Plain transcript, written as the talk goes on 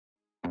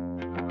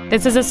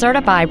This is a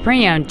certified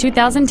pre-owned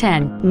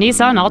 2010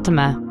 Nissan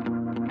Altima.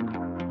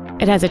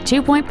 It has a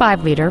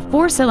 2.5-liter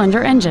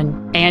four-cylinder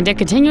engine and a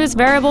continuous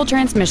variable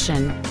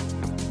transmission.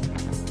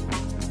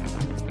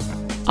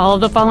 All of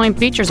the following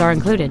features are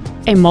included: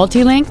 a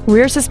multi-link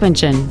rear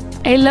suspension,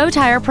 a low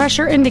tire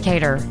pressure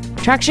indicator,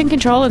 traction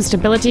control and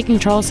stability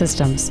control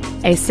systems,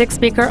 a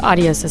 6-speaker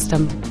audio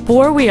system,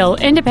 4-wheel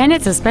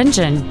independent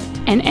suspension,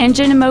 an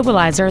engine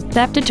immobilizer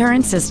theft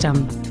deterrent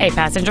system, a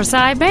passenger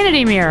side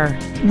vanity mirror,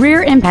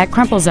 rear impact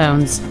crumple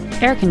zones,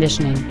 air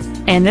conditioning,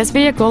 and this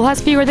vehicle has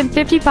fewer than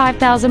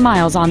 55,000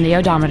 miles on the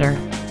odometer.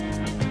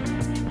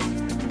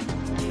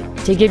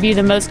 To give you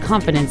the most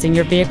confidence in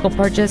your vehicle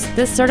purchase,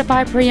 this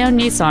certified pre-owned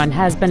Nissan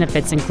has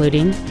benefits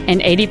including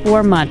an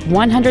 84-month,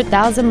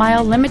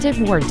 100,000-mile limited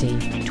warranty,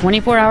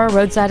 24-hour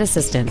roadside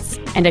assistance,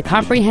 and a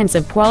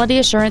comprehensive quality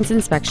assurance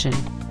inspection.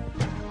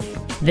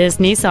 This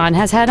Nissan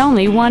has had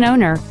only one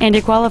owner, and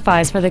it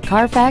qualifies for the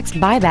Carfax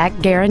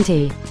buyback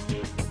guarantee.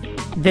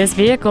 This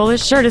vehicle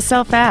is sure to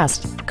sell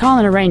fast. Call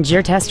and arrange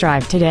your test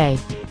drive today.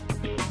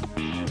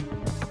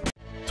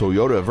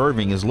 Toyota of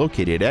Irving is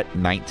located at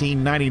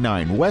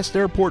 1999 West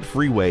Airport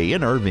Freeway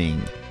in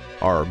Irving.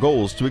 Our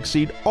goal is to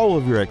exceed all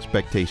of your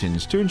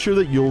expectations to ensure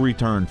that you'll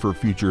return for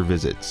future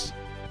visits.